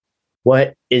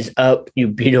What is up, you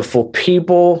beautiful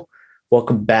people?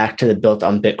 Welcome back to the Built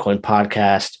on Bitcoin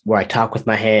podcast, where I talk with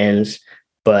my hands,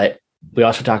 but we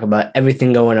also talk about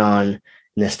everything going on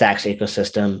in the Stacks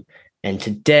ecosystem. And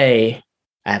today,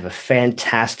 I have a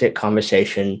fantastic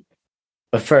conversation.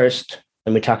 But first,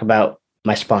 let me talk about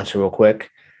my sponsor real quick,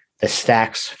 the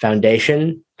Stacks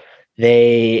Foundation.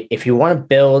 If you want to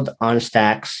build on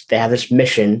Stacks, they have this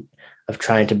mission of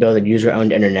trying to build a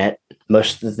user-owned internet.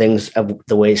 Most of the things of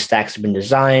the way Stacks have been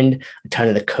designed, a ton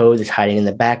of the code that's hiding in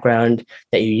the background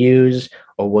that you use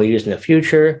or will use in the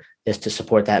future is to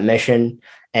support that mission.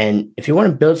 And if you want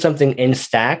to build something in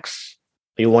Stacks,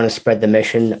 but you want to spread the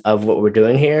mission of what we're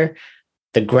doing here,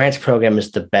 the grants program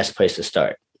is the best place to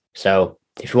start. So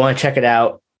if you want to check it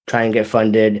out, try and get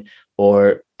funded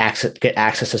or get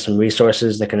access to some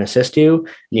resources that can assist you, and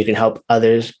you can help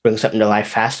others bring something to life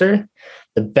faster,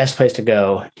 the best place to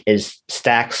go is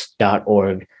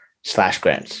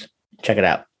stacks.org/grants. Check it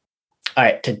out. All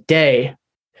right, today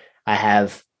I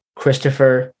have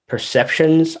Christopher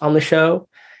Perceptions on the show.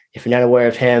 If you're not aware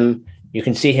of him, you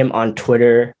can see him on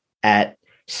Twitter at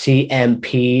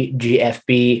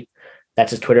CMPGFB.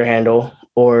 That's his Twitter handle.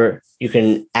 Or you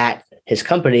can at his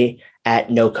company at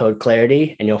No Code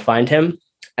Clarity, and you'll find him.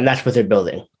 And that's what they're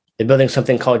building. They're building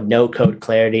something called No Code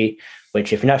Clarity,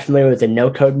 which if you're not familiar with the no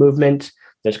code movement,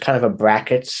 there's kind of a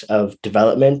brackets of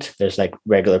development. There's like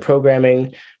regular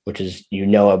programming, which is,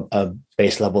 a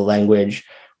base level language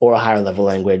or a higher level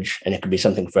language. And it could be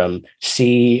something from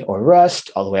C or Rust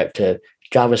all the way up to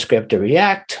JavaScript or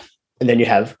React. And then you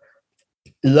have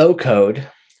low code,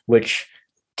 which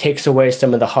takes away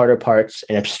some of the harder parts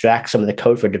and abstracts some of the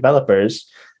code for developers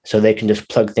so they can just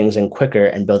plug things in quicker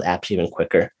and build apps even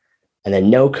quicker. And then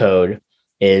no code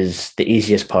is the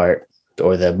easiest part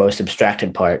or the most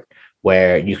abstracted part,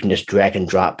 where you can just drag and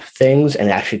drop things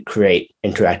and actually create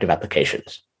interactive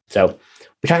applications. So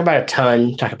we talk about a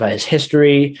ton, talk about his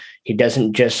history. He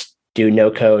doesn't just do no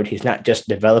code. He's not just a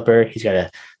developer. He's got a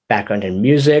background in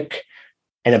music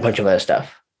and a bunch of other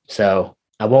stuff. So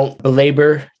I won't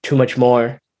belabor too much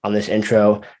more on this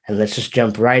intro, and let's just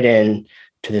jump right in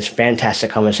to this fantastic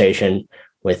conversation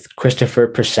with Christopher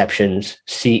Perceptions,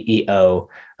 CEO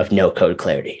of No Code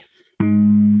Clarity.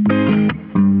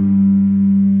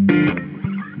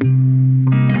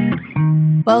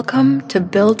 Welcome to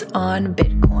Built on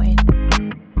Bitcoin.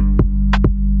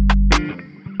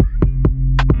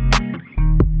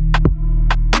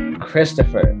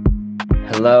 Christopher,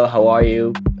 hello, how are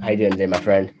you? How you doing today, my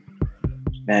friend?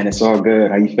 Man, it's all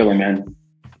good. How you feeling, man?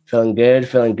 Feeling good.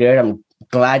 I'm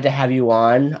glad to have you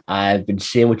on. I've been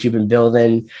seeing what you've been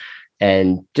building,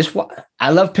 and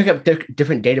I love picking up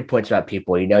different data points about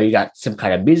people. You got some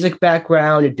kind of music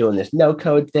background, you're doing this no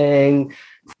code thing.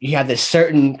 You have this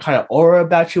certain kind of aura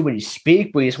about you when you speak,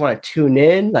 where you just want to tune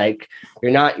in. Like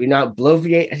you're not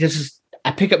bloviate.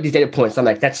 I pick up these data points. I'm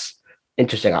like, that's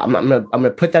interesting. I'm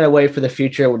gonna put that away for the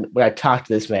future when I talk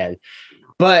to this man.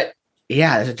 But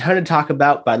yeah, there's a ton to talk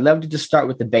about. But I'd love to just start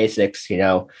with the basics.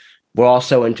 We're all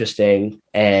so interesting,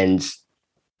 and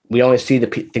we only see the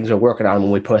things we're working on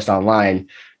when we post online.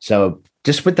 So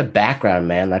just with the background,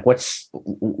 man, like what's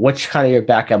kind of your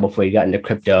background before you got into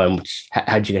crypto, and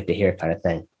how'd you get to here kind of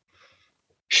thing?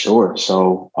 Sure.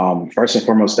 So first and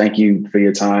foremost, thank you for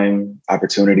your time,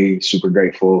 opportunity. Super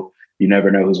grateful. You never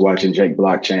know who's watching Jake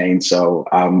Blockchain. So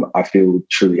I feel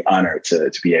truly honored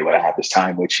to be able to have this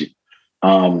time with you.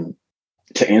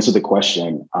 To answer the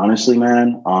question, honestly,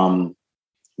 man,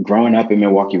 growing up in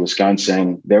Milwaukee,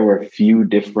 Wisconsin, there were a few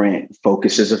different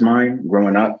focuses of mine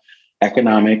growing up: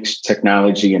 economics,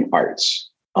 technology, and arts.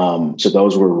 So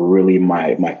those were really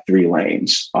my three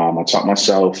lanes. I taught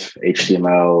myself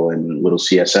HTML and little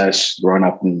CSS growing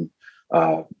up in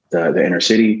the inner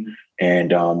city,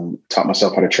 and taught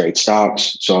myself how to trade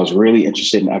stocks. So I was really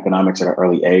interested in economics at an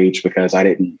early age because I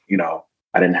didn't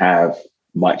have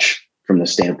much from the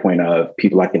standpoint of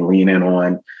people I can lean in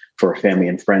on for family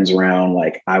and friends around.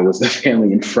 Like I was the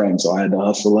family and friends, so I had to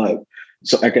hustle up.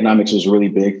 So economics was really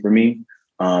big for me.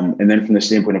 And then from the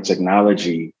standpoint of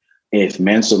technology, if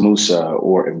Mansa Musa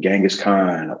or if Genghis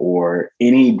Khan or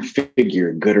any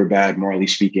figure, good or bad, morally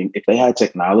speaking, if they had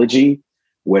technology,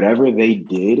 whatever they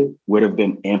did would have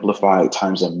been amplified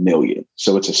times a million.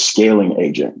 So it's a scaling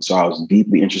agent. So I was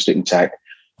deeply interested in tech.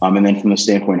 And then from the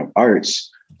standpoint of arts,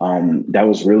 that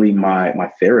was really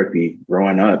my therapy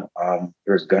growing up.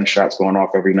 There was gunshots going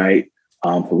off every night,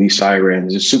 police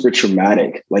sirens. It's super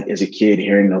traumatic, like as a kid,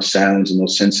 hearing those sounds and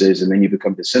those senses, and then you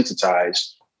become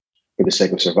desensitized for the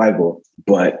sake of survival.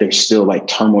 But there's still like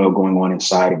turmoil going on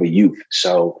inside of a youth.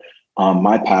 So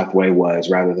my pathway was,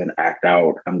 rather than act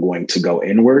out, I'm going to go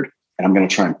inward and I'm going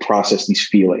to try and process these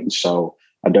feelings. So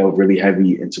I dove really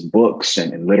heavy into books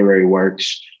and literary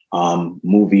works,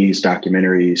 movies,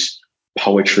 documentaries,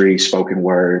 poetry, spoken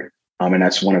word. And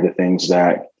that's one of the things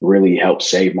that really helped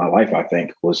save my life, I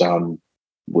think, was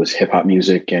hip hop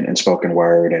music and spoken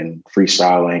word and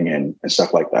freestyling and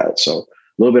stuff like that. So a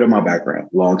little bit of my background,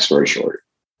 long story short.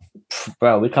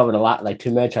 Bro, we covered a lot, like 2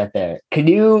 minutes right there. Can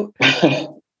you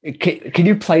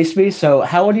place me? So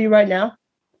how old are you right now?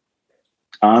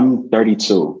 I'm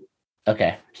 32.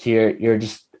 Okay. So you're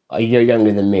just a year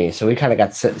younger than me. So we kind of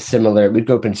got similar. We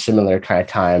grew up in similar kind of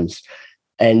times.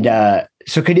 And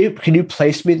so can you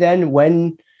place me then?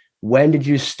 When did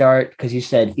you start? Because you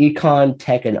said econ,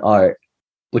 tech, and art,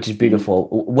 which is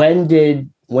beautiful. When did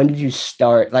you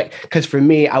start? Like, because for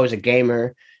me, I was a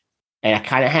gamer and I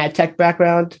kind of had a tech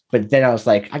background, but then I was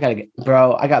like, I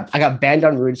got banned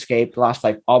on RuneScape, lost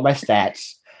like all my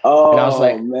stats. Oh, and I was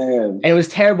like, man. And it was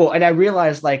terrible. And I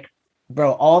realized, like,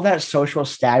 bro, all that social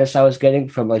status I was getting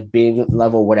from like being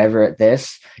level whatever at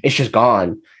this, it's just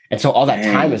gone. And so all that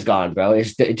time is gone, bro.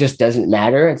 It just doesn't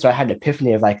matter. And so I had an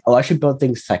epiphany of like, oh, I should build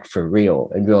things like for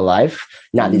real in real life,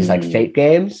 not these like fake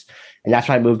games. And that's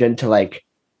why I moved into like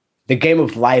the game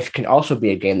of life can also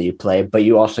be a game that you play, but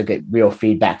you also get real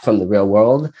feedback from the real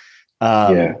world.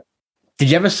 Yeah. Did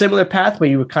you have a similar path where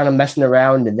you were kind of messing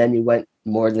around and then you went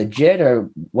more legit, or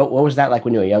what was that like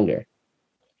when you were younger?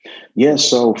 Yeah.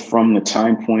 So from the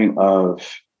time point of,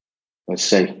 let's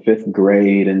say, 5th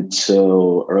grade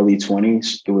until early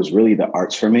 20s, it was really the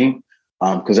arts for me.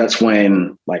 Because that's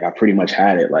when like I pretty much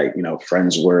had it. Like,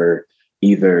 friends were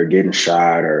either getting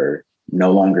shot or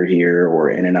no longer here or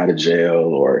in and out of jail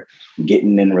or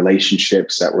getting in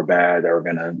relationships that were bad, that were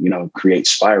going to, create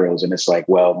spirals. And it's like,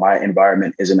 well, my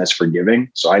environment isn't as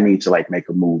forgiving. So I need to like make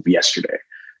a move yesterday.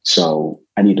 So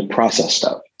I need to process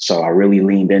stuff. So I really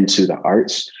leaned into the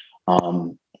arts.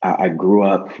 I grew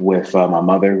up with my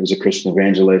mother, who was a Christian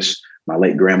evangelist, my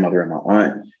late grandmother and my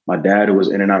aunt. My dad, who was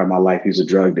in and out of my life, he's a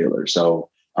drug dealer. So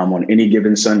on any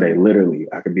given Sunday, literally,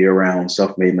 I could be around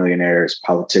self-made millionaires,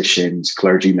 politicians,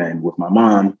 clergymen with my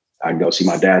mom. I'd go see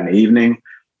my dad in the evening.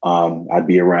 I'd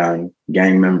be around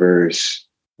gang members,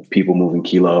 people moving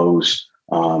kilos,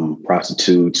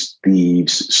 prostitutes,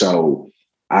 thieves. So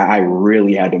I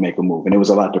really had to make a move, and it was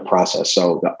a lot to process.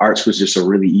 So the arts was just a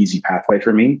really easy pathway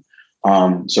for me.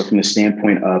 So from the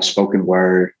standpoint of spoken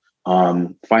word,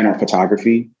 fine art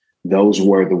photography, those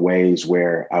were the ways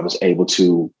where I was able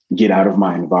to get out of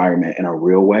my environment in a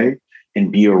real way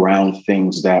and be around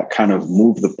things that kind of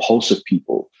move the pulse of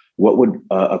people. What would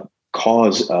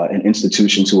cause an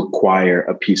institution to acquire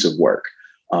a piece of work?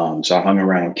 So I hung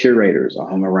around curators, I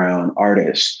hung around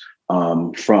artists,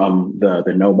 from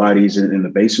the nobodies in the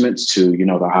basements to,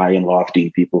 the high and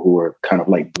lofty people who are kind of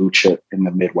like blue chip in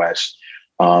the Midwest.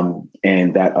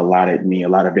 And that allotted me a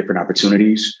lot of different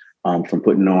opportunities, from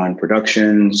putting on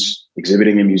productions,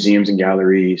 exhibiting in museums and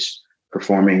galleries,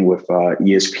 performing with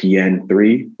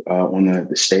ESPN3 on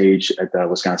the stage at the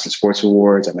Wisconsin Sports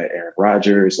Awards. I met Aaron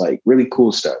Rodgers, like really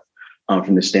cool stuff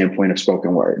from the standpoint of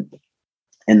spoken word.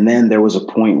 And then there was a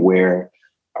point where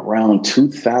around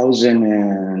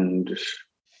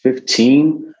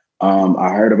 2015, I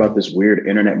heard about this weird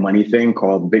internet money thing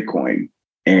called Bitcoin,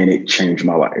 and it changed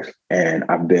my life. And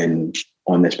I've been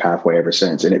on this pathway ever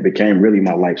since. And it became really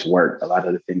my life's work. A lot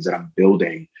of the things that I'm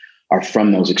building are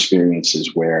from those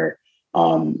experiences where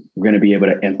we're going to be able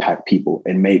to impact people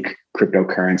and make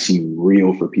cryptocurrency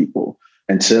real for people.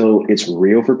 Until it's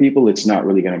real for people, it's not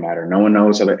really going to matter. No one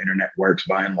knows how the internet works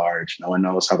by and large. No one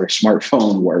knows how their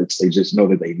smartphone works. They just know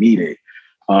that they need it.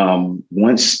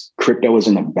 Once crypto is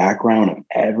in the background of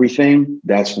everything,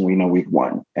 that's when we know we've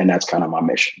won. And that's kind of my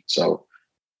mission. So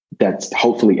that's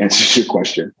hopefully answers your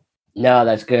question. No,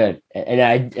 that's good.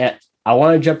 And I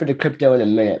want to jump into crypto in a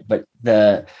minute, but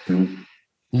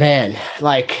man,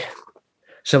 like,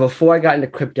 so before I got into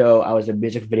crypto, I was a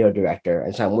music video director.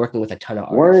 And so I'm working with a ton of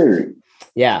artists. Word.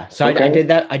 Yeah. So okay. I did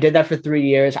that. I did that for 3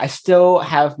 years. I still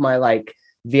have my like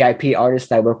VIP artists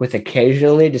that I work with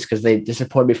occasionally just because they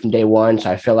support me from day one. So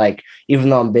I feel like even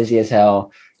though I'm busy as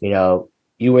hell, you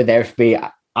were there for me.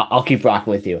 I'll keep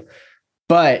rocking with you.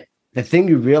 But the thing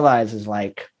you realize is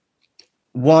like,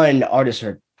 one, artists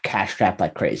are cash strapped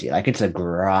like crazy. Like it's a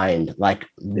grind, like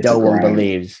no one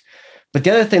believes. But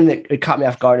the other thing that it caught me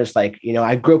off guard is like,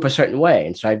 I grew up a certain way.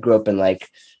 And so I grew up in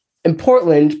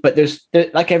Portland, but there's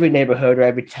like every neighborhood or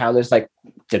every town, there's like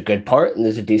the good part and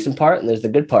there's a decent part and there's the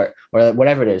good part or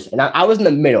whatever it is. And I was in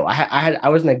the middle. I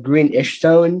was in a green-ish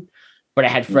zone, but I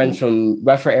had friends from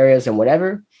rougher areas and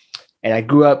whatever. And I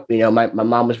grew up, my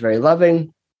mom was very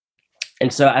loving.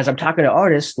 And so as I'm talking to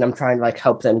artists and I'm trying to like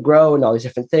help them grow and all these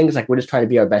different things, like we're just trying to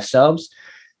be our best selves.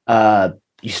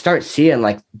 You start seeing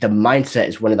like the mindset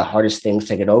is one of the hardest things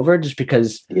to get over, just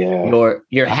because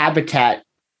your habitat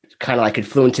kind of like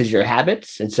influences your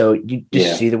habits. And so you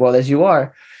just see the world as you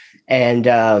are. And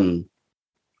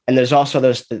there's also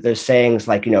those sayings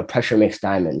like, pressure makes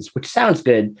diamonds, which sounds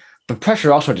good, but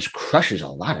pressure also just crushes a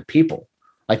lot of people,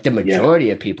 like the majority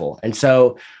of people. And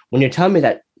so when you're telling me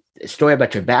that story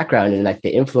about your background and like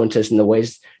the influences and the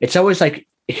ways, it's always like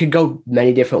it could go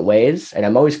many different ways. And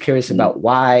I'm always curious about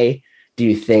why do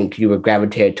you think you were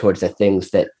gravitated towards the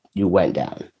things that you went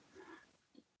down?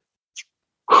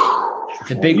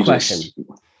 It's a big question.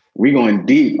 We going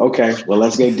deep. Okay, well,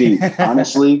 let's go deep.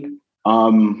 Honestly,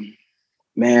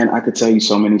 man, I could tell you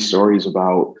so many stories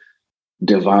about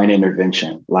divine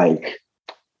intervention, like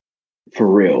for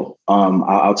real.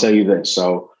 I'll tell you this.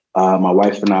 So my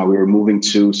wife and I, we were moving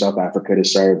to South Africa to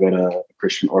serve at a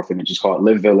Christian orphanage. It's called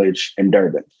Live Village in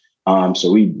Durban.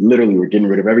 So we literally were getting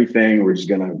rid of everything. We're just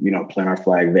going to, plant our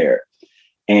flag there.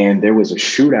 And there was a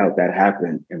shootout that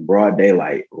happened in broad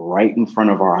daylight right in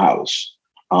front of our house.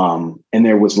 And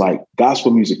there was like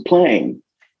gospel music playing.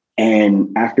 And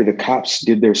after the cops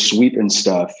did their sweep and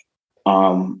stuff,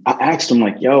 I asked them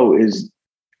like, yo, is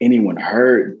anyone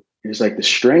hurt? It's like the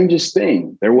strangest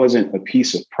thing. There wasn't a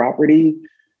piece of property,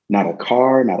 not a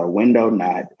car, not a window,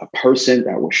 not a person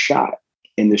that was shot.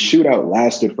 And the shootout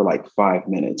lasted for like 5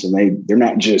 minutes. And they're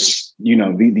not just,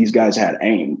 these guys had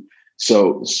aim.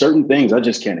 So certain things I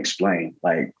just can't explain.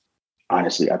 Like,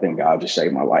 honestly, I think God just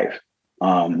saved my life.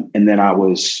 And then I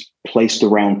was placed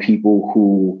around people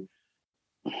who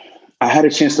I had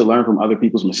a chance to learn from other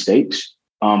people's mistakes.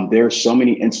 There are so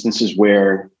many instances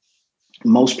where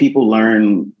most people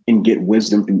learn and get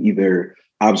wisdom through either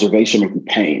observation or through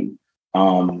pain.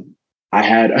 I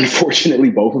had,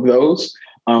 unfortunately, both of those,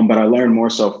 but I learned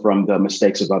more so from the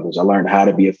mistakes of others. I learned how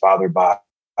to be a father by,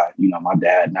 my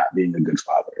dad not being a good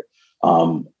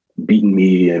father, beating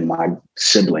me and my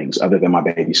siblings other than my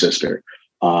baby sister.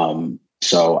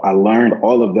 So I learned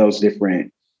all of those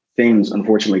different things,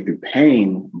 unfortunately, through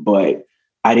pain, but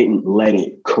I didn't let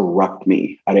it corrupt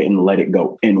me. I didn't let it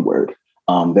go inward.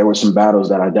 There were some battles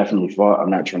that I definitely fought.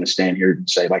 I'm not trying to stand here and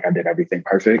say like I did everything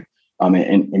perfect.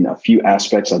 In a few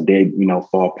aspects, I did,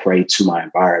 fall prey to my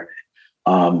environment.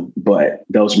 But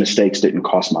those mistakes didn't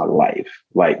cost my life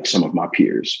like some of my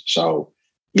peers. So,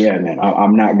 yeah, man,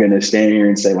 I'm not going to stand here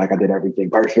and say like I did everything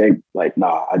perfect. Like,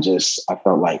 nah, I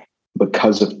felt like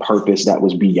because of purpose that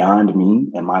was beyond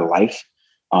me and my life,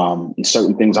 and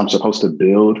certain things I'm supposed to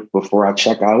build before I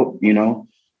check out,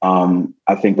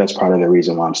 I think that's part of the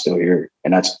reason why I'm still here.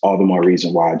 And that's all the more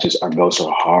reason why I go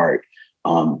so hard,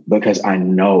 because I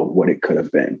know what it could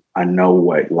have been. I know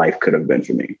what life could have been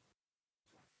for me.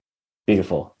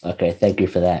 Beautiful. Okay. Thank you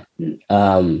for that.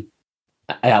 I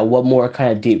got one more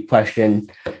kind of deep question,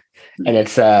 and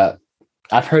it's,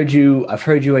 I've heard you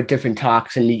at different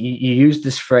talks, and you used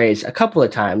this phrase a couple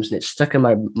of times, and it stuck in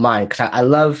my mind because I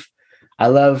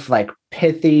love like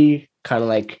pithy, kind of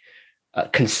like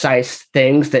concise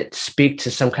things that speak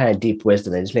to some kind of deep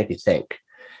wisdom and just make you think.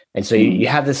 And so you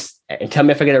have this, and tell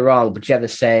me if I get it wrong, but you have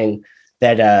this saying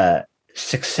that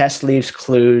success leaves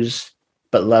clues,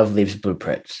 but love leaves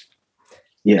blueprints.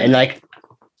 Yeah. And like,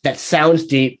 that sounds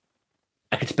deep.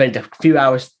 I could spend a few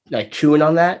hours like chewing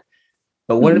on that,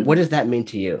 but what does that mean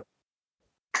to you?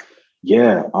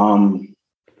 Yeah.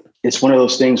 It's one of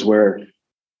those things where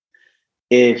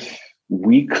if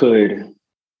we could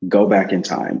go back in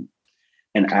time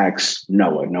and ask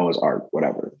Noah's Ark,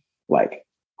 whatever, like,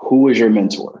 who was your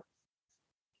mentor?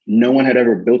 No one had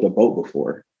ever built a boat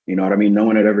before. You know what I mean? No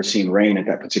one had ever seen rain at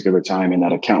that particular time in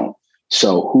that account.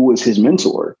 So who was his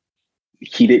mentor?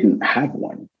 He didn't have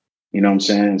one. You know what I'm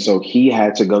saying? So he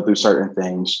had to go through certain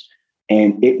things,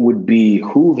 and it would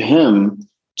behoove him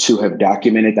to have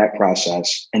documented that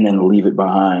process and then leave it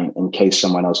behind in case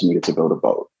someone else needed to build a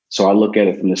boat. So I look at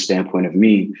it from the standpoint of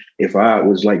me. If I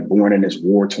was like born in this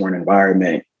war-torn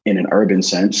environment in an urban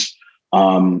sense,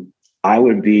 I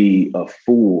would be a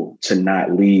fool to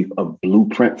not leave a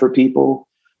blueprint for people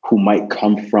who might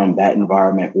come from that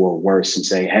environment or worse and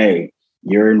say, hey,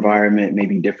 your environment may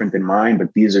be different than mine,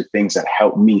 but these are things that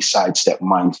help me sidestep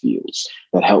minefields,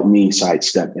 that help me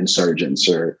sidestep insurgents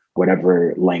or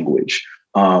whatever language.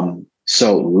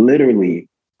 So literally,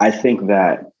 I think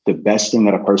that the best thing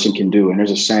that a person can do, and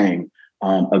there's a saying,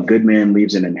 a good man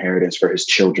leaves an inheritance for his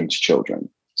children's children.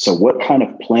 So what kind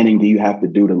of planning do you have to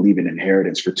do to leave an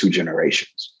inheritance for 2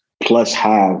 generations, plus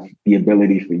have the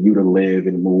ability for you to live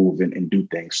and move and do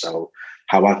things? So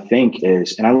how I think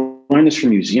is, and I learned this from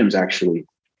museums, actually,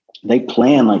 they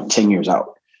plan like 10 years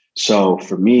out. So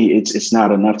for me, it's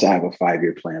not enough to have a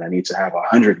 5-year plan. I need to have a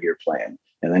 100-year plan,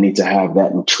 and I need to have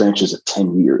that in trenches of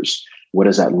 10 years. What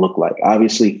does that look like?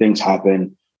 Obviously, things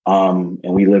happen, and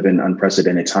we live in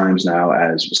unprecedented times now,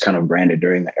 as was kind of branded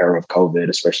during the era of COVID,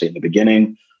 especially in the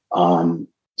beginning.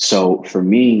 So for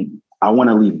me, I want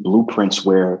to leave blueprints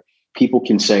where people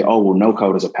can say, oh, well, no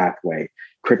code is a pathway.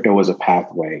 Crypto is a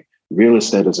pathway. Real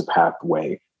estate is a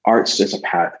pathway. Arts is a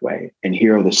pathway. And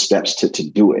here are the steps to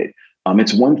do it.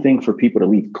 It's one thing for people to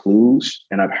leave clues.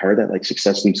 And I've heard that like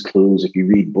success leaves clues. If you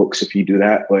read books, if you do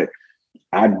that, but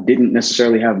I didn't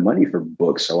necessarily have money for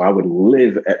books. So I would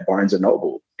live at Barnes and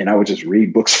Noble and I would just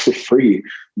read books for free,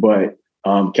 but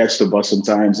catch the bus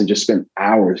sometimes and just spend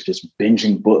hours just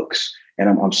binging books. And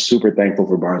I'm super thankful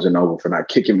for Barnes and Noble for not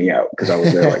kicking me out because I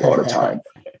was there like all the time,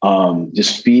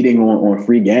 just feeding on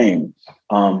free game.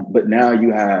 But now you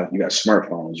got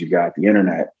smartphones, you got the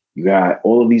internet, you got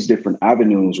all of these different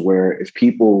avenues where if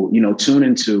people, tune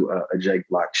into a Jake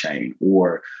blockchain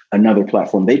or another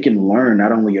platform, they can learn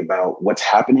not only about what's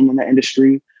happening in the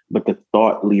industry, but the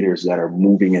thought leaders that are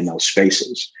moving in those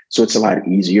spaces. So it's a lot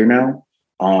easier now.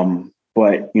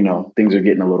 But, things are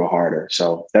getting a little harder.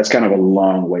 So that's kind of a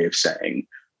long way of saying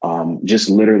just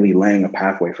literally laying a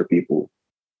pathway for people.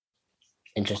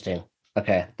 Interesting.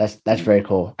 Okay. That's very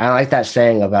cool. I like that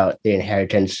saying about the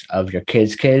inheritance of your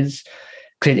kids' kids.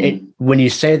 When you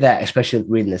say that, especially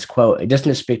reading this quote, it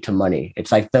doesn't just speak to money.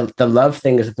 It's like the love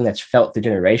thing is a thing that's felt through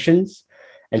generations.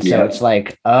 And so it's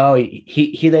like, oh,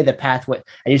 he laid the pathway.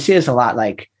 And you see this a lot,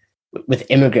 like with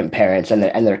immigrant parents and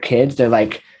their kids. They're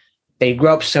like, they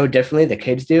grow up so differently, the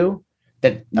kids do,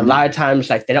 that a lot of times,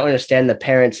 like, they don't understand the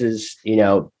parents' is,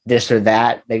 this or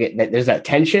that. There's that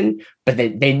tension, but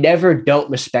they never don't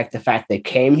respect the fact they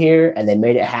came here and they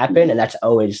made it happen. And that's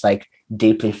always like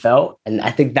deeply felt. And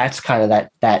I think that's kind of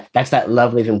that's that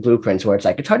love leaving blueprints where it's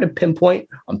like, it's hard to pinpoint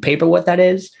on paper what that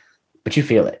is, but you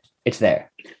feel it. It's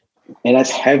there. And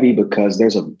that's heavy because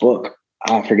there's a book,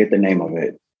 I forget the name of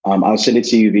it. I'll send it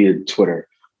to you via Twitter.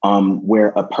 Where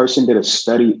a person did a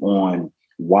study on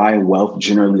why wealth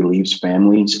generally leaves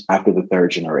families after the third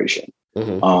generation.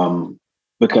 Mm-hmm.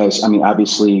 Because,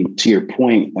 obviously, to your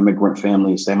point, immigrant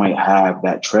families, they might have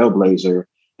that trailblazer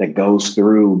that goes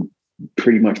through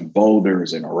pretty much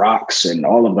boulders and rocks and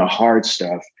all of the hard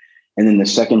stuff. And then the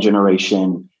second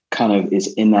generation kind of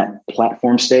is in that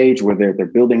platform stage where they're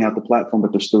building out the platform,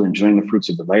 but they're still enjoying the fruits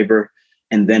of the labor.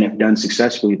 And then if done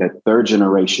successfully, that third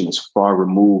generation is far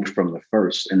removed from the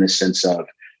first in the sense of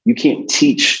you can't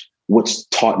teach what's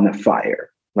taught in the fire.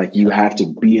 Like you have to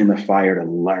be in the fire to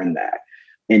learn that.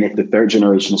 And if the third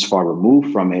generation is far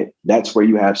removed from it, that's where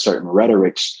you have certain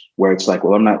rhetorics where it's like,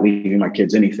 well, I'm not leaving my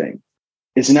kids anything.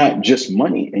 It's not just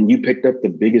money. And you picked up the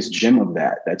biggest gem of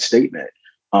that statement.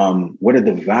 What are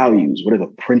the values? What are the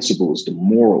principles, the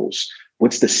morals?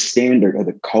 What's the standard or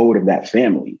the code of that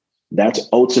family? That's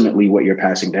ultimately what you're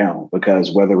passing down,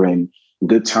 because whether in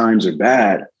good times or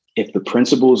bad, if the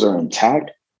principles are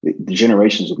intact, the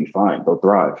generations will be fine. They'll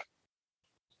thrive.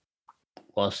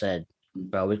 Well said,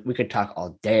 bro. We could talk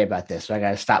all day about this, so I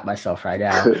got to stop myself right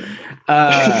now.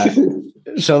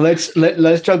 So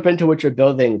let's jump into what you're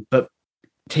building. But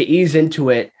to ease into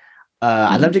it,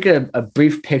 I'd love to get a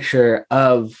brief picture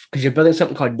of, because you're building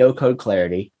something called No Code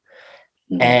Clarity.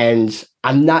 And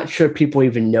I'm not sure people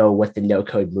even know what the no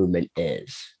code movement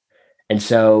is. And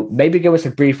so maybe give us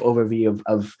a brief overview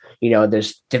of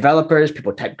there's developers,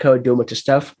 people type code, do a bunch of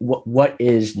stuff. What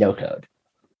is no code?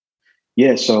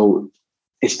 Yeah, so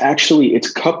it's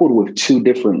coupled with two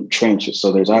different trenches.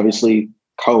 So there's obviously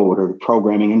code or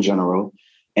programming in general,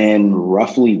 and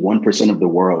roughly 1% of the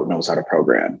world knows how to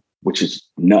program, which is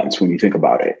nuts when you think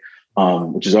about it.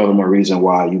 Which is all the more reason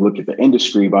why you look at the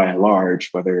industry by and large,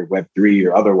 whether Web3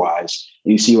 or otherwise,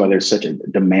 and you see why there's such a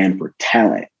demand for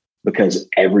talent, because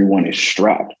everyone is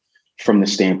strapped from the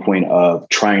standpoint of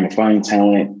trying to find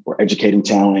talent or educating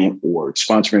talent or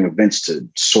sponsoring events to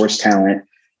source talent.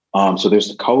 So there's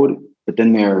the code, but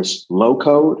then there's low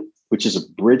code, which is a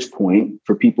bridge point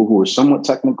for people who are somewhat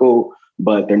technical,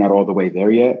 but they're not all the way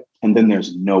there yet. And then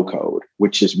there's no code,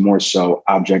 which is more so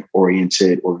object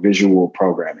oriented or visual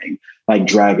programming, like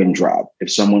drag and drop.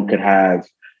 If someone could have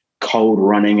code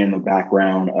running in the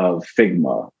background of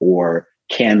Figma or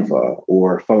Canva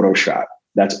or Photoshop,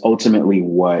 that's ultimately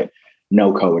what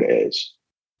no code is.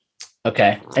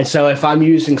 Okay. And so if I'm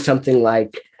using something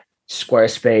like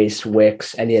Squarespace,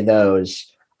 Wix, any of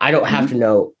those, I don't have to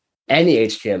know any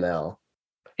HTML.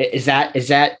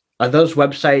 Are those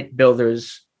website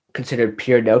builders considered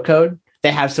pure no code?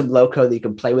 They have some low code that you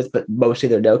can play with, but mostly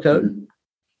they're no code.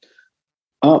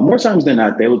 More times than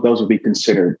not, those would be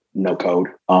considered no code.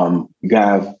 You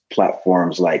have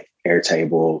platforms like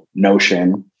Airtable,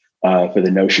 Notion. For the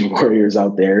Notion warriors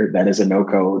out there, that is a no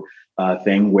code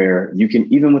thing where you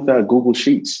can, even with Google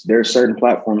Sheets, there are certain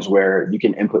platforms where you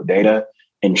can input data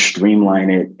and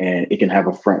streamline it, and it can have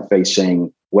a front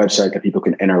facing website that people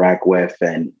can interact with,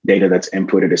 and data that's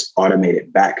inputted is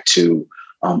automated back to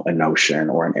a Notion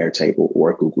or an Airtable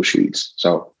or Google Sheets.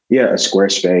 So yeah, a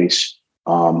Squarespace,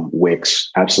 Wix,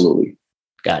 absolutely.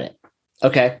 Got it.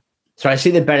 Okay. So I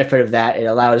see the benefit of that. It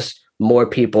allows more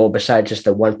people besides just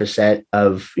the 1%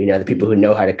 of, the people who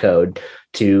know how to code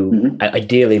to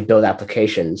ideally build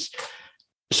applications.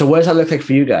 So what does that look like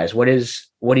for you guys? What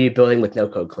are you building with No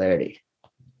Code Clarity?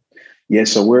 Yeah,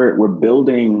 so we're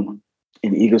building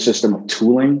an ecosystem of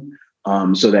tooling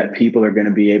so that people are going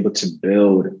to be able to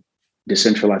build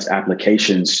decentralized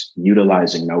applications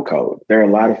utilizing no code. There are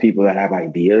a lot of people that have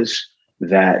ideas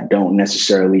that don't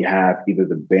necessarily have either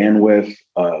the bandwidth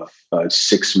of a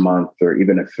 6-month or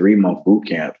even a 3-month boot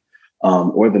camp,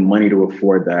 or the money to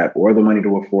afford that, or the money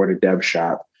to afford a dev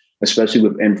shop, especially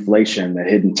with inflation, the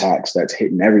hidden tax that's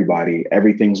hitting everybody.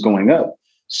 Everything's going up.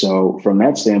 So from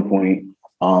that standpoint,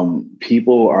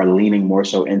 people are leaning more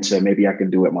so into maybe I can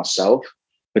do it myself,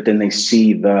 but then they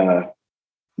see the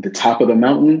top of the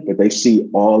mountain, but they see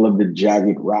all of the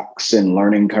jagged rocks and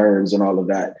learning curves and all of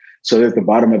that. So at the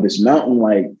bottom of this mountain,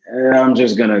 like, I'm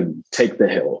just going to take the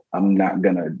hill. I'm not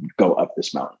going to go up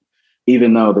this mountain.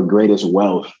 Even though the greatest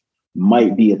wealth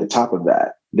might be at the top of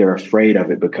that, they're afraid of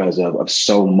it because of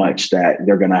so much that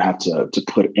they're going to have to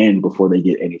put in before they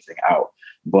get anything out.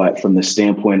 But from the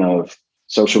standpoint of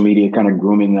social media kind of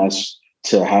grooming us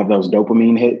to have those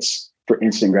dopamine hits for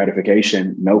instant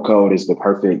gratification, no code is the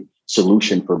perfect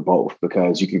solution for both,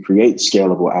 because you can create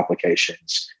scalable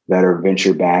applications that are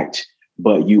venture backed,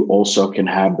 but you also can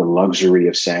have the luxury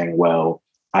of saying, well,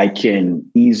 I can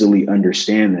easily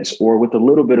understand this, or with a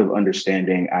little bit of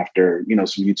understanding after,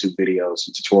 some YouTube videos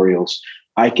and tutorials,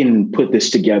 I can put this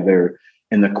together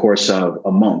in the course of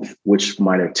a month, which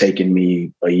might have taken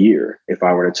me a year if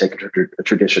I were to take a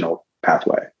traditional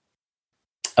pathway.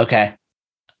 Okay,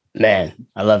 man,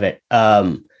 I love it.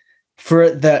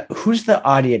 Who's the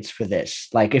audience for this?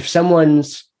 Like, if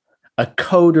someone's a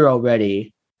coder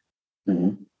already,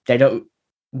 they don't,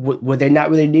 would they not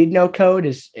really need no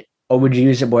code? Or would you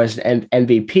use it more as an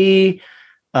MVP?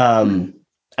 I'm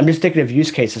just thinking of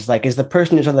use cases. Like, is the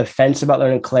person who's on the fence about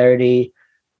learning Clarity,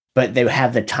 but they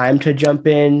have the time to jump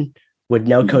in? Would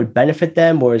no code benefit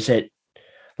them? Or is it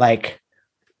like,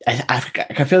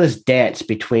 I feel this dance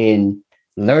between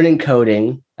learning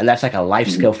coding, and that's like a life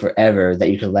skill forever that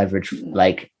you can leverage,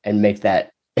 like, and make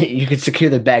that, you could secure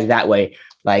the bag that way,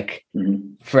 like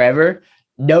forever.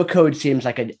 No code seems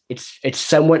like it's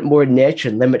somewhat more niche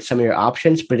and limits some of your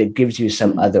options, but it gives you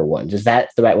some other ones. Is that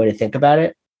the right way to think about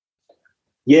it?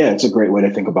 Yeah, it's a great way to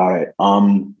think about it.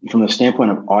 From the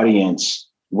standpoint of audience,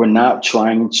 we're not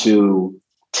trying to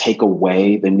take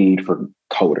away the need for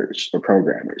coders or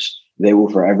programmers. They will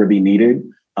forever be needed,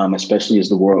 especially as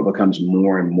the world becomes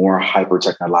more and more hyper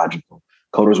technological.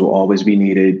 Coders will always be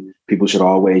needed. People should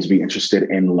always be interested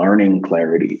in learning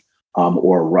Clarity,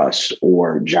 or Rust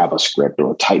or JavaScript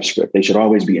or TypeScript. They should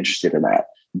always be interested in that.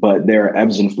 But there are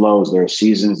ebbs and flows, there are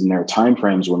seasons and there are time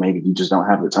frames where maybe you just don't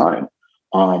have the time.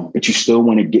 But you still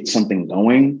want to get something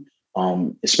going,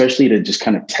 especially to just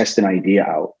kind of test an idea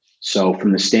out. So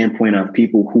from the standpoint of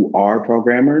people who are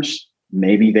programmers,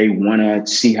 maybe they want to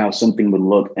see how something would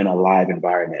look in a live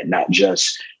environment, not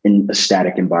just in a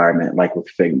static environment like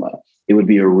with Figma. It would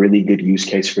be a really good use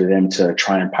case for them to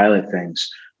try and pilot things.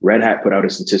 Red Hat put out a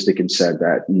statistic and said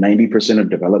that 90%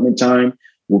 of development time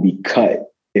will be cut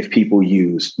if people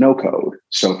use no code.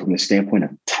 So from the standpoint of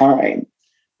time,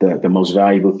 the most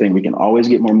valuable thing, we can always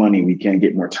get more money. We can't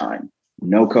get more time.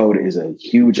 No code is a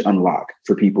huge unlock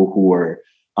for people who are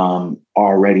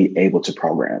already able to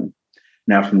program.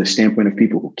 Now, from the standpoint of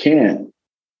people who can't,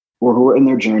 or who are in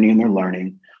their journey and they're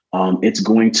learning, it's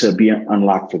going to be an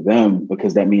unlock for them,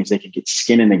 because that means they can get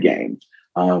skin in the game.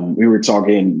 We were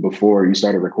talking before you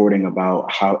started recording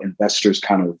about how investors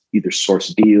kind of either source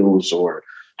deals or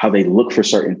how they look for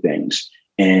certain things.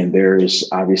 And there's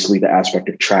obviously the aspect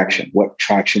of traction. What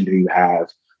traction do you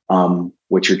have?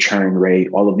 What's your churn rate?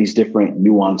 All of these different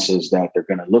nuances that they're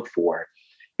going to look for.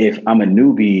 If I'm a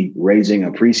newbie raising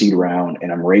a pre-seed round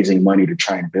and I'm raising money to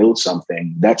try and build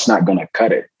something, that's not going to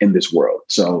cut it in this world.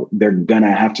 So they're going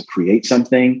to have to create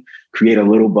something, create a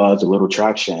little buzz, a little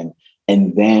traction,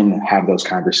 and then have those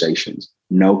conversations.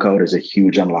 No code is a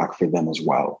huge unlock for them as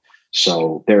well.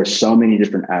 So there are so many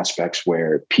different aspects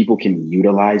where people can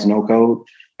utilize no code,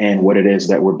 and what it is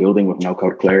that we're building with No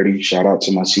Code Clarity. Shout out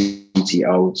to my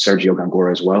CTO, Sergio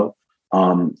Gongora, as well.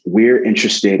 We're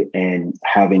interested in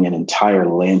having an entire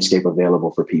landscape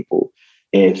available for people.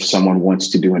 If someone wants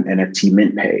to do an NFT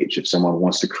mint page, if someone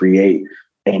wants to create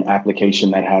an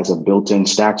application that has a built-in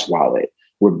Stacks wallet,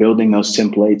 we're building those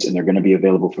templates and they're going to be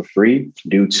available for free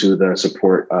due to the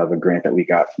support of a grant that we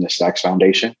got from the Stacks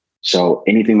Foundation. So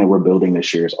anything that we're building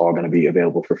this year is all going to be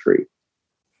available for free.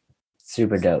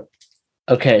 Super dope.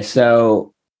 Okay,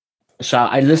 so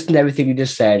I listened to everything you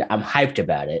just said. I'm hyped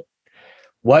about it.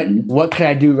 What can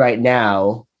I do right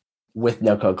now with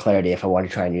No Code Clarity if I want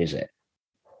to try and use it?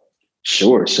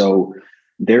 Sure. So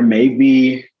there may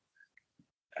be,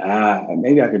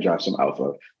 maybe I could drop some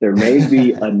alpha. There may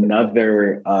be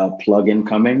another plugin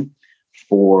coming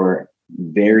for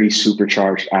very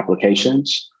supercharged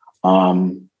applications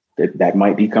that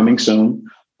might be coming soon.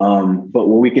 But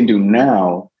what we can do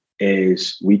now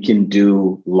is we can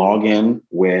do login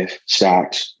with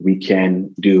Stacks. We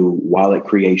can do wallet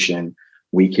creation.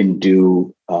 We can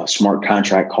do smart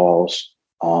contract calls.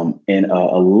 And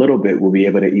a little bit, we'll be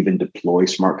able to even deploy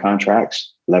smart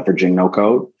contracts, leveraging no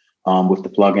code with the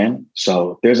plugin.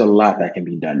 So there's a lot that can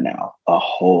be done now, a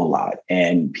whole lot.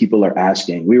 And people are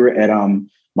asking. We were at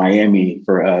Miami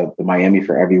for the Miami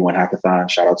for Everyone hackathon.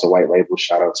 Shout out to White Label.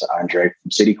 Shout out to Andre from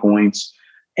City Coins.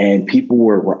 And people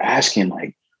were asking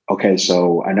like, okay,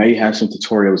 so I know you have some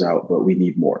tutorials out, but we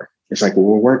need more. It's like, well,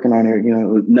 we're working on it.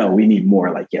 No, we need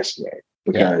more like yesterday.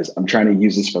 Because I'm trying to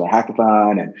use this for the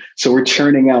hackathon. And so we're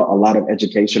churning out a lot of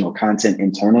educational content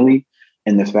internally.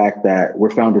 And the fact that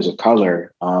we're founders of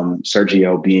color,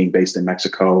 Sergio being based in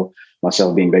Mexico,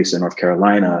 myself being based in North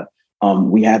Carolina,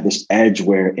 we have this edge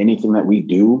where anything that we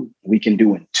do, we can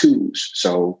do in twos.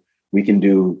 So we can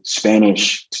do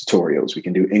Spanish tutorials, we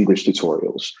can do English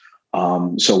tutorials.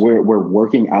 So we're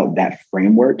working out that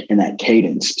framework and that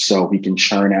cadence so we can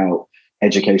churn out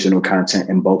educational content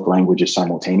in both languages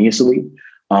simultaneously.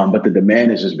 But the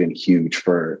demand has just been huge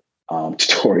for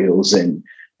tutorials and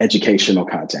educational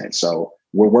content. So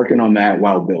we're working on that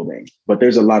while building, but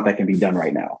there's a lot that can be done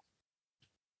right now.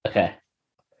 Okay.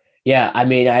 Yeah. I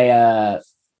mean, I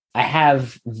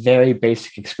have very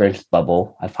basic experience with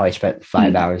Bubble. I've probably spent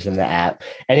 5 hours in the app,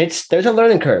 and there's a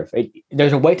learning curve.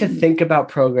 There's a way to think about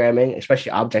programming,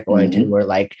 especially object oriented, where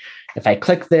like, if I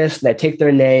click this and I take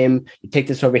their name, you take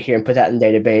this over here and put that in the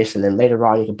database, and then later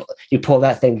on you pull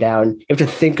that thing down. You have to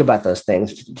think about those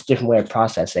things. It's a different way of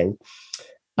processing.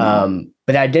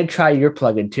 But I did try your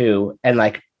plugin too, and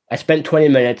like I spent 20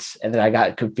 minutes and then I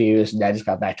got confused and I just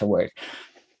got back to work.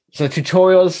 So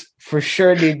tutorials for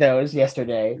sure need those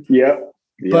yesterday. Yep.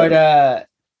 But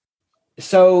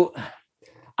so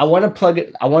I want to plug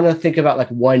it. I want to think about like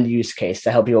one use case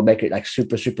to help people make it like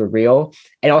super, super real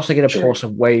and also get a pulse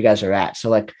of where you guys are at. So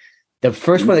like the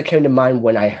first one that came to mind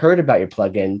when I heard about your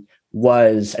plugin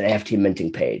was an NFT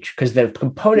minting page, because the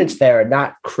components there are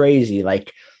not crazy.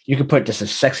 Like you could put just a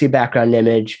sexy background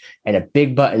image and a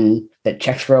big button that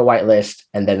checks for a whitelist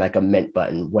and then like a mint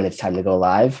button when it's time to go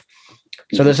live.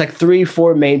 So there's like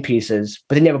 3-4 main pieces,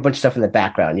 but then you have a bunch of stuff in the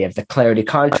background. You have the Clarity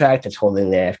contract that's holding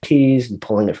the NFTs and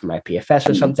pulling it from IPFS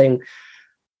or something.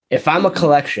 If I'm a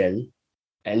collection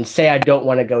and say I don't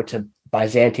want to go to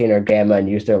Byzantine or Gamma and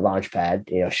use their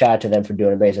Launchpad, shout out to them for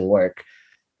doing amazing work.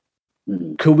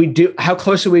 How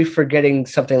close are we for getting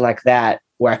something like that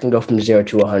where I can go from 0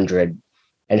 to 100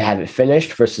 and have it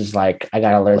finished versus like, I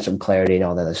got to learn some Clarity and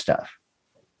all that other stuff?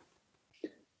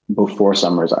 Before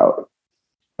summer's out.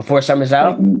 Before summer's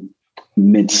out? Like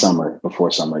midsummer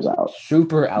before summer's out.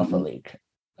 Super alpha leak.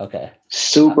 Okay.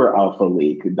 Super alpha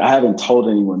leak. I haven't told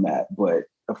anyone that, but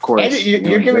of course. And you're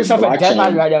giving yourself a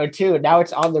deadline right now too. Now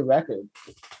it's on the record.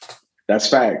 That's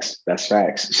facts.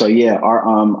 So yeah,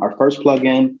 our first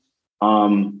plugin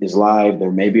is live.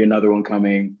 There may be another one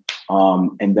coming.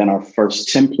 And then our first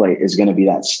template is going to be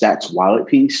that Stacks wallet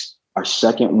piece. Our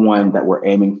second one that we're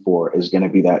aiming for is going to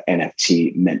be that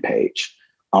NFT mint page.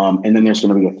 And then there's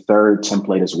going to be a third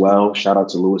template as well. Shout out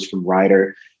to Lewis from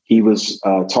Ryder. He was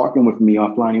talking with me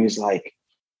offline. He was like,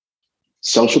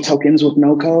 social tokens with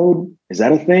no code, is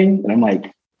that a thing? And I'm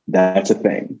like, that's a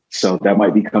thing. So that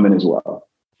might be coming as well.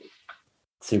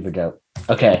 Super dope.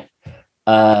 Okay.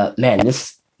 Man,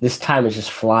 this time is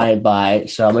just flying by.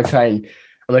 So I'm gonna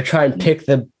try and pick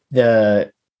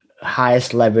the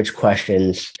highest leverage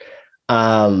questions.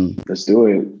 Let's do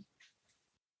it.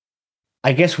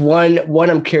 I guess one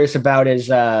I'm curious about is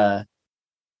so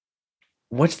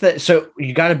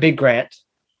you got a big grant.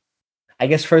 I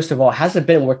guess first of all, how's it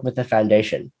been working with the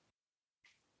foundation?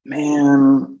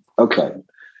 Man, okay.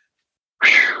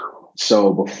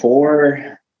 So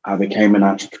before I became an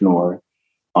entrepreneur,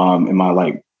 in my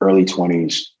like early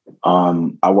 20s,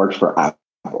 I worked for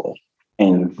Apple.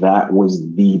 And that was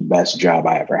the best job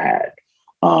I ever had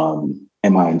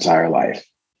in my entire life,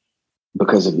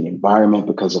 because of the environment,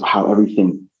 because of how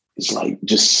everything is like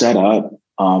just set up.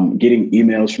 Getting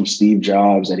emails from Steve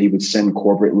Jobs that he would send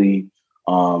corporately.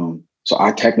 So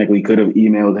I technically could have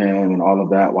emailed him and all of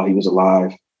that while he was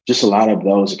alive. Just a lot of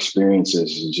those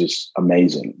experiences is just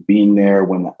amazing. Being there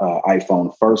when the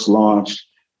iPhone first launched,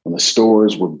 when the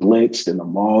stores were blitzed and the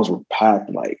malls were packed,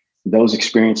 like those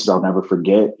experiences I'll never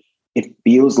forget. It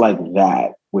feels like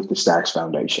that with the Stacks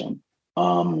Foundation.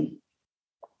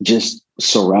 Just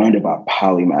surrounded by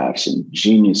polymaths and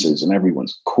geniuses, and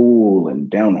everyone's cool and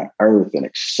down to earth and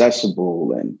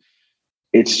accessible. And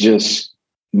it's just,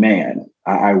 man,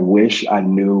 I wish I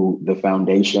knew the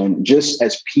foundation just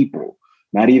as people,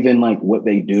 not even like what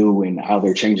they do and how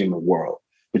they're changing the world,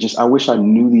 but just I wish I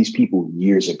knew these people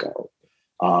years ago.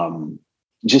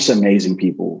 Just amazing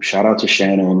people. Shout out to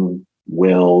Shannon,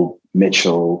 Will,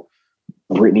 Mitchell,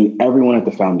 Brittany, everyone at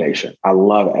the foundation. I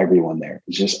love everyone there.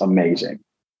 It's just amazing.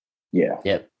 Yeah.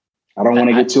 Yep. I don't want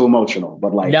to get too emotional,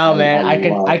 but like, no, man,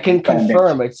 I can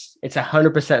confirm it's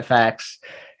 100% facts.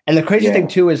 And the crazy thing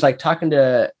too is like talking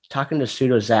to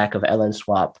Pseudo Zach of Ellen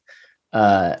Swap.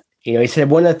 He said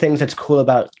one of the things that's cool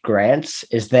about grants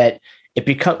is that it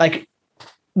becomes like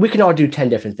we can all do 10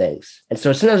 different things, and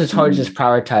so sometimes it's hard to just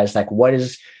prioritize like what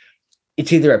is.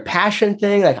 It's either a passion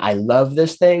thing, like I love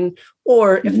this thing,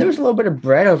 or if there was a little bit of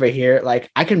bread over here,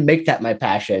 like I can make that my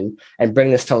passion and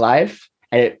bring this to life.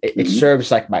 And it serves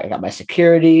like I got my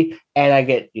security and I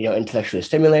get, intellectually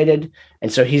stimulated. And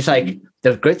so he's like,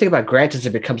 the great thing about grants is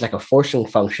it becomes like a forcing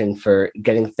function for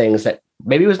getting things that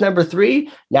maybe was number 3,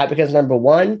 not because number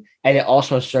 1. And it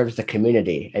also serves the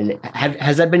community. And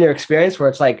has that been your experience where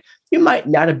it's like, you might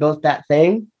not have built that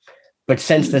thing, but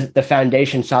since the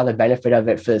foundation saw the benefit of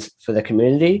it for the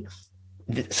community,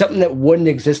 something that wouldn't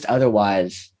exist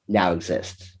otherwise now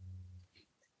exists?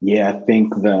 Yeah, I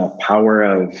think the power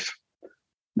of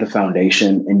the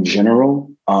foundation in general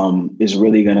is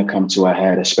really going to come to a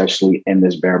head, especially in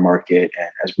this bear market and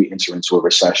as we enter into a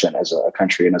recession as a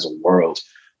country and as a world,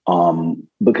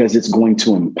 because it's going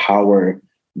to empower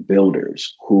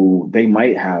builders who they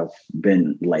might have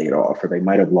been laid off or they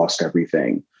might have lost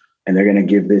everything. And they're going to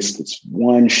give this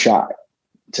one shot.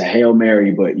 It's a Hail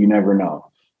Mary, but you never know.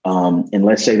 And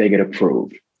let's say they get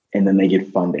approved and then they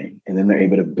get funding and then they're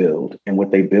able to build. And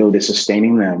what they build is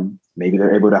sustaining them. Maybe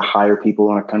they're able to hire people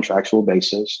on a contractual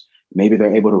basis. Maybe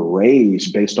they're able to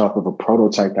raise based off of a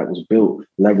prototype that was built,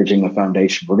 leveraging the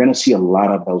foundation. We're going to see a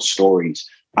lot of those stories.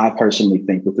 I personally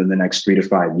think within the next 3 to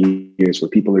 5 years, where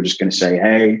people are just going to say,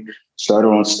 hey, started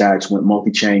on Stacks, went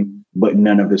multi-chain, but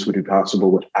none of this would be possible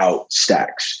without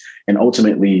Stacks. And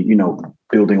ultimately,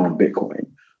 building on Bitcoin.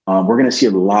 We're going to see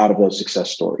a lot of those success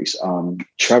stories.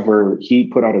 Trevor, he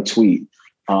put out a tweet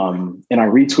and I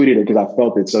retweeted it because I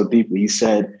felt it so deeply. He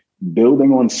said,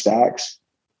 building on Stacks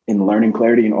and learning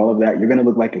Clarity and all of that, you're going to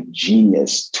look like a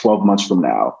genius 12 months from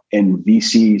now. And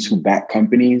VCs who back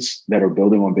companies that are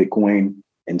building on Bitcoin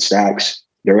and Stacks,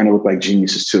 they're going to look like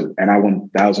geniuses too. And I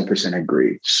 1000%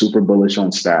 agree. Super bullish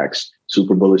on Stacks,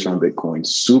 super bullish on Bitcoin,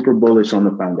 super bullish on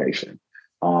the foundation.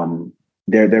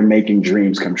 They're making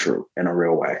dreams come true in a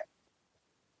real way.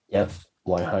 Yep,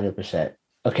 100%.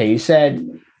 Okay, you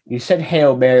said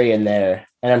Hail Mary in there,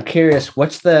 and I'm curious,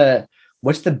 what's the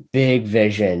big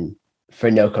vision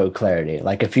for No Code Clarity?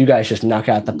 Like, if you guys just knock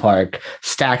out the park,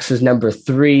 Stacks is number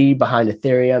 3 behind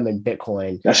Ethereum and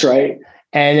Bitcoin. That's right.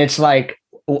 And it's like,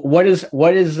 what is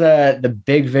the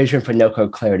big vision for No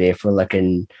Code Clarity if we're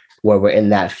looking where we're in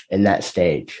that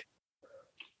stage?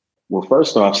 Well,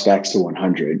 first off, Stacks to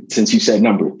 100. Since you said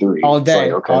number 3, all day,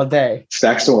 like, okay, all day.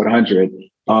 Stacks to 100.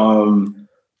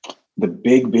 The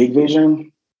big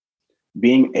vision,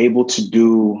 being able to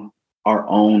do our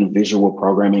own visual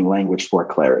programming language for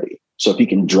Clarity. So if you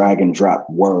can drag and drop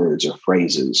words or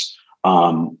phrases,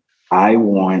 I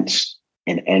want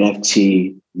an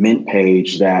NFT mint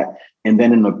page that, and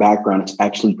then in the background, it's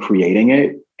actually creating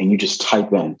it and you just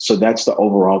type in. So that's the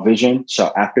overall vision.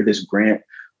 So after this grant,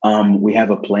 we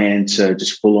have a plan to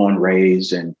just full on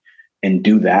raise and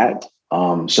do that.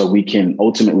 So we can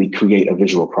ultimately create a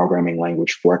visual programming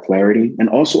language for Clarity and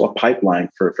also a pipeline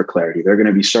for Clarity. There are going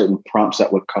to be certain prompts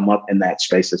that would come up in that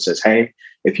space that says, hey,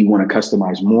 if you want to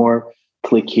customize more,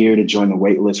 click here to join the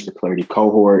waitlist for Clarity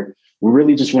cohort. We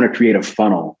really just want to create a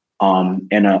funnel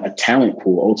and a talent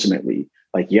pool ultimately.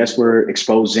 Like, yes, we're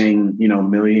exposing,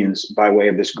 millions by way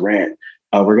of this grant.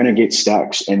 We're going to get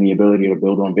Stacks and the ability to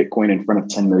build on Bitcoin in front of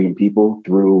 10 million people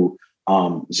through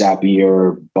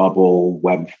Zapier, Bubble,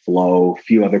 Webflow, a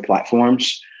few other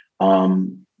platforms.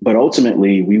 But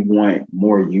ultimately, we want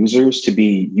more users to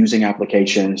be using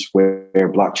applications where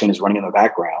blockchain is running in the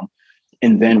background.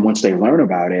 And then once they learn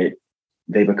about it,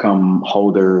 they become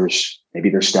holders. Maybe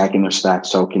they're stacking their Stacks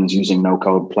tokens using no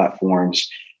code platforms.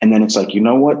 And then it's like, you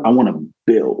know what? I want to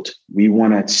build. We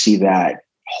want to see that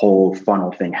whole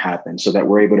funnel thing happen so that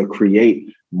we're able to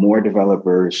create more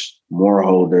developers, more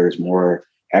holders, more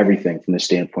everything from the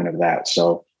standpoint of that.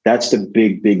 So that's the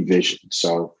big, big vision.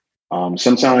 So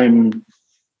sometime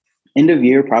end of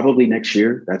year, probably next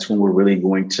year, that's when we're really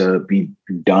going to be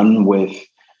done with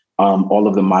all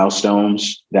of the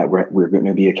milestones that we're going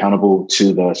to be accountable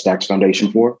to the Stacks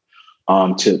Foundation for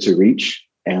to reach.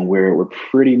 And we're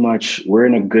pretty much, we're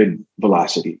in a good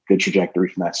velocity, good trajectory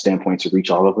from that standpoint to reach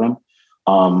all of them.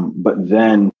 But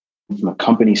then from a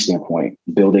company standpoint,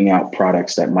 building out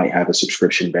products that might have a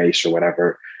subscription base or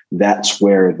whatever, that's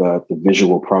where the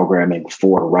visual programming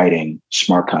for writing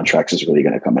smart contracts is really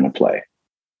going to come into play.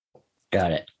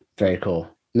 Got it. Very cool.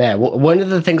 Man, one of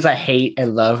the things I hate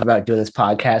and love about doing this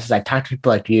podcast is I talk to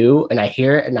people like you and I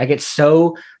hear it and I get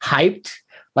so hyped.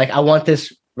 Like, I want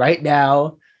this right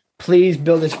now. Please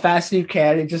build as fast as you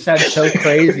can. It just sounds so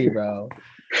crazy, bro.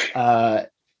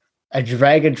 A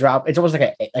drag and drop. It's almost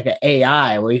like an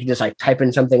AI where you can just like type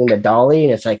in something in the DALL-E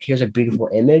and it's like, here's a beautiful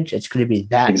image. It's going to be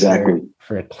that exactly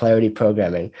for Clarity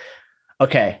programming.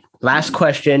 Okay. Last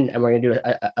question. And we're going to do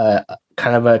a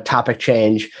kind of a topic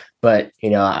change. But, you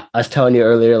know, I was telling you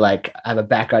earlier, like, I have a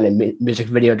background in music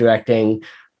video directing.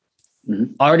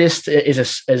 Mm-hmm. Artist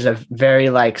is a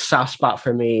very like soft spot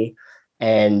for me,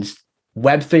 and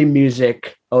Web3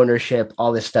 music ownership,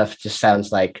 all this stuff just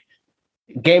sounds like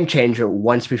game changer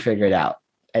once we figure it out.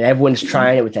 And everyone's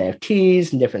trying it with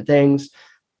NFTs and different things.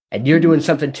 And you're doing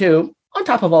something too, on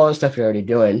top of all the stuff you're already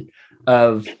doing,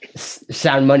 of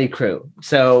Sound Money Crew.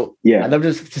 So yeah, I'd love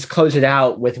to just close it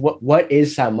out with what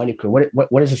is Sound Money Crew?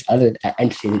 What is this other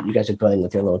entity that you guys are building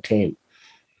with your little team?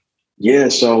 Yeah,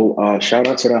 so shout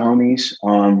out to the homies,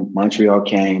 Montreal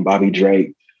Kane, Bobby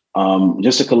Drake,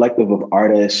 just a collective of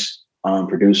artists,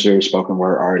 producers, spoken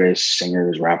word artists,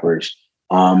 singers, rappers.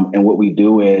 And what we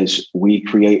do is we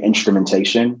create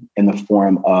instrumentation in the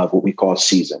form of what we call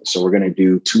seasons. So we're going to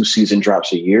do 2 season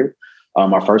drops a year.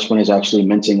 Our first one is actually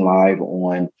minting live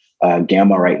on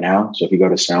Gamma right now. So if you go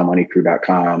to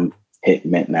soundmoneycrew.com, hit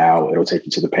mint now, it'll take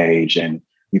you to the page and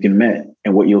you can mint.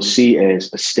 And what you'll see is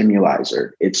a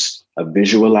stimulizer. It's a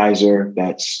visualizer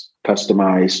that's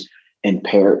customized and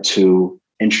paired to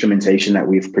instrumentation that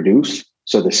we've produced.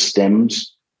 So the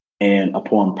stems, and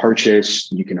upon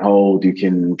purchase, you can hold, you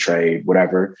can trade,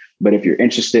 whatever. But if you're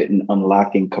interested in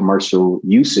unlocking commercial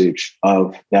usage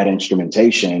of that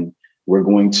instrumentation, we're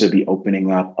going to be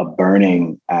opening up a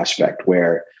burning aspect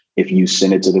where if you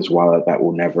send it to this wallet that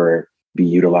will never be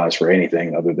utilized for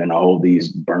anything other than all these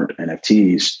burnt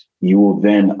NFTs, you will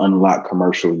then unlock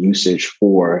commercial usage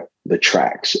for the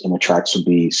tracks, and the tracks will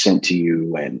be sent to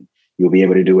you and you'll be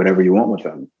able to do whatever you want with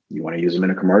them. You want to use them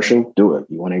in a commercial, do it.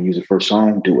 You want to use it for a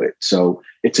song, do it. So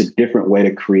it's a different way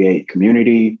to create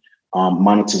community,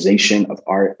 monetization of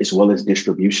art, as well as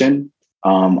distribution.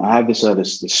 I have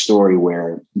this story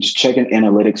where just checking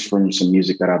analytics from some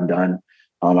music that I've done.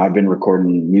 I've been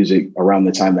recording music around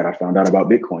the time that I found out about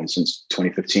Bitcoin, since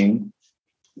 2015,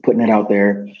 putting it out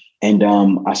there. And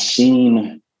I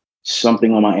seen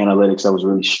something on my analytics that was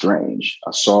really strange.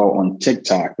 I saw on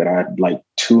TikTok that I had like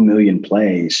 2 million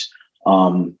plays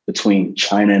between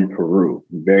China and Peru.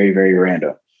 Very, very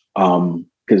random.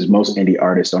 Because most indie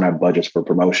artists don't have budgets for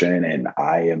promotion, and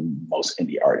I am most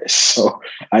indie artists. So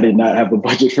I did not have the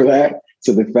budget for that.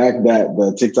 So the fact that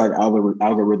the TikTok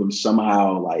algorithm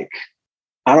somehow, like,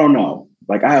 I don't know,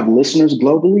 like, I have listeners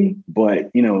globally, but,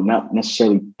 you know, not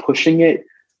necessarily pushing it.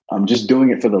 I'm just doing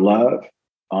it for the love.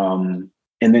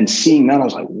 And then seeing that, I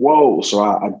was like, whoa. So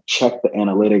I checked the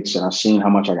analytics and I seen how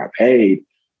much I got paid,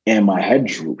 and my head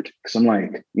drooped because I'm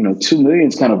like, you know, 2 million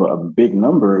is kind of a big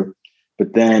number.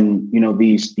 But then, you know,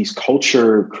 these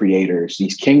culture creators,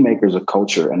 these kingmakers of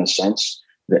culture, in a sense,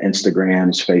 the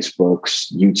Instagrams,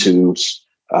 Facebooks, YouTubes,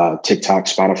 TikTok,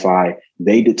 Spotify,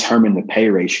 they determine the pay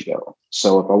ratio.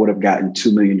 So if I would have gotten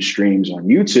 2 million streams on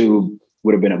YouTube,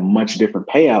 would have been a much different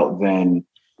payout than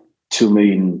 2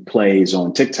 million plays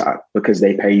on TikTok, because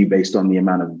they pay you based on the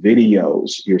amount of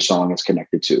videos your song is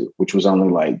connected to, which was only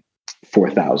like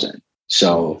 4,000.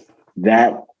 So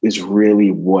that is really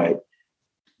what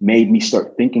made me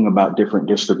start thinking about different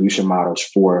distribution models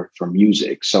for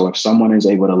music. So if someone is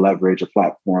able to leverage a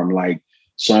platform like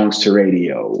Songs to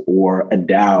Radio or a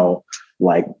DAO,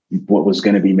 like what was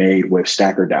going to be made with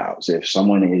Stacker DAOs, if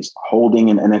someone is holding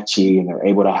an NFT and they're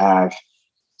able to have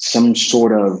some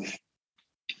sort of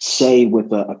say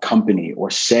with a company or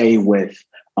say with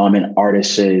an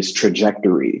artist's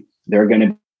trajectory, they're going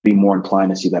to be more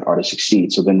inclined to see that artist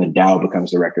succeed. So then the DAO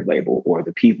becomes the record label, or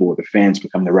the people or the fans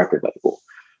become the record label.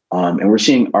 And we're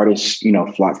seeing artists,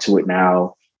 flock to it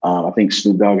now. I think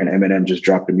Snoop Dogg and Eminem just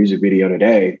dropped a music video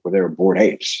today where they were Bored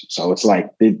Apes. So it's like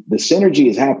the synergy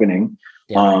is happening.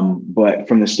 Yeah. But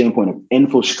from the standpoint of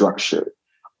infrastructure,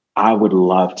 I would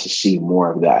love to see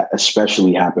more of that,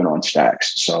 especially happen on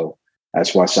Stacks. So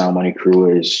that's why Sound Money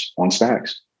Crew is on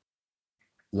Stacks.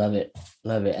 Love it.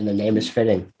 Love it. And the name is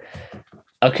fitting.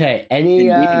 Okay.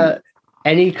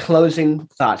 Any closing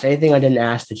thoughts? Anything I didn't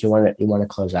ask that you want to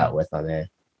close out with on there?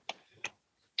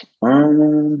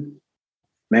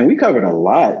 Man, we covered a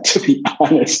lot, to be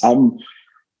honest. I don't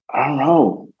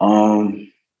know.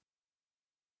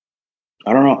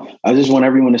 I don't know. I just want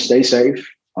everyone to stay safe.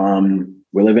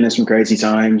 We're living in some crazy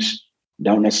times.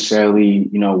 Don't necessarily,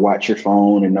 watch your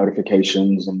phone and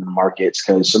notifications and the markets,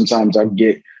 because sometimes I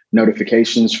get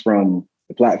notifications from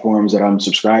the platforms that I'm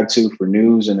subscribed to for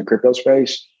news in the crypto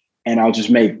space, and I'll just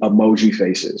make emoji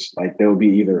faces. Like they'll be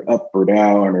either up or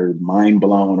down or mind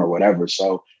blown or whatever.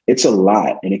 So it's a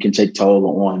lot, and it can take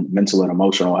toll on mental and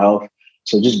emotional health.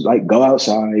 So just like go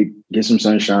outside, get some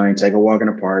sunshine, take a walk in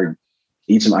the park,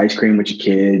 eat some ice cream with your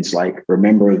kids. Like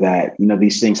remember that,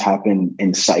 these things happen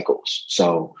in cycles.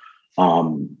 So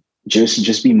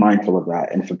just be mindful of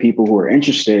that. And for people who are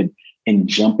interested in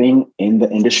jumping in the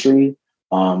industry,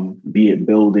 be it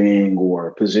building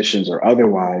or positions or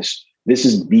otherwise, this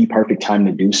is the perfect time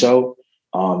to do so,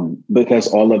 because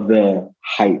all of the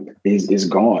hype is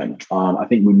gone. I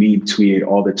think when me tweeted,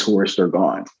 all the tourists are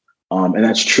gone. And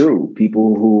that's true.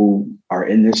 People who are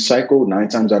in this cycle, 9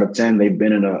 times out of 10, they've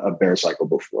been in a bear cycle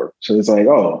before. So it's like,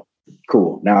 oh,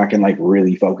 cool. Now I can like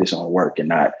really focus on work and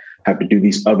not have to do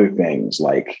these other things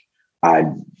like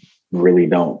I really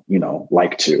don't,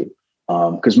 like to.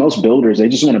 Because most builders, they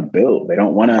just want to build. They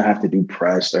don't want to have to do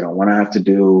press. They don't want to have to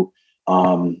do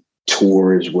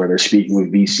tours where they're speaking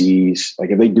with VCs. Like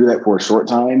if they do that for a short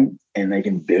time and they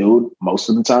can build most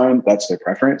of the time, that's their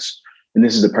preference. And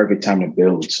this is the perfect time to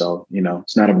build. So,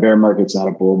 it's not a bear market. It's not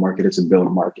a bull market. It's a build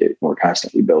market. We're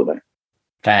constantly building.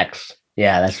 Facts.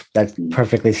 Yeah, that's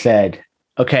perfectly said.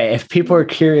 Okay. If people are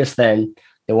curious, then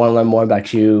they want to learn more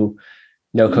about you,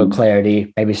 No Code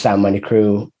Clarity, maybe Sound Money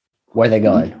Crew, where are they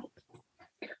going?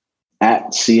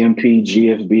 At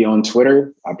CMPGFB on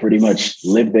Twitter. I pretty much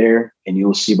live there, and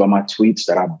you'll see by my tweets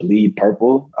that I bleed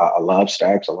purple. I love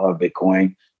Stacks. I love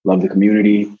Bitcoin. Love the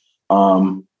community.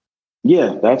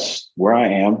 Yeah, that's where I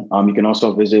am. You can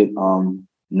also visit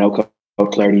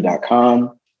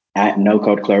nocodeclarity.com, at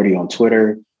nocodeclarity on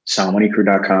Twitter,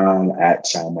 soundmoneycrew.com, at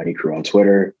soundmoneycrew on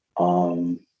Twitter.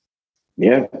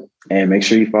 Yeah, and make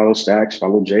sure you follow Stacks,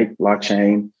 follow Jake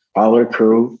Blockchain, follow the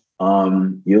crew.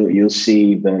 You'll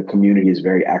see the community is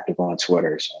very active on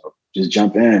Twitter. So just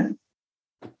jump in.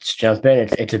 Just jump in.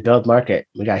 It's a build market.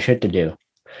 We got shit to do.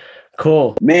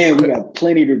 Cool. Man, we got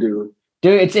plenty to do.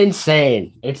 Dude, it's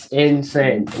insane. It's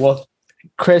insane. Well,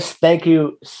 Chris, thank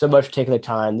you so much for taking the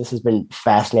time. This has been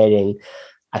fascinating.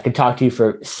 I could talk to you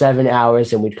for 7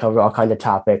 hours and we'd cover all kinds of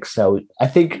topics. So I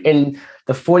think in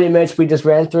the 40 minutes we just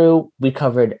ran through, we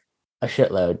covered a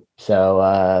shitload.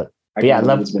 So,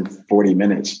 it's been 40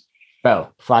 minutes. Bro,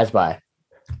 flies by.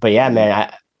 But yeah,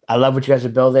 man, I love what you guys are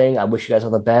building. I wish you guys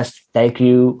all the best. Thank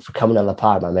you for coming on the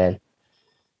pod, my man.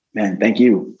 Man, thank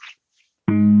you.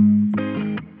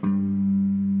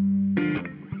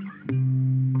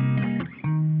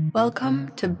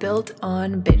 Welcome to Built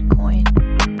on Bitcoin.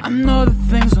 I know that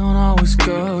things don't always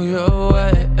go your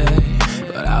way,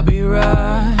 but I'll be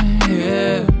right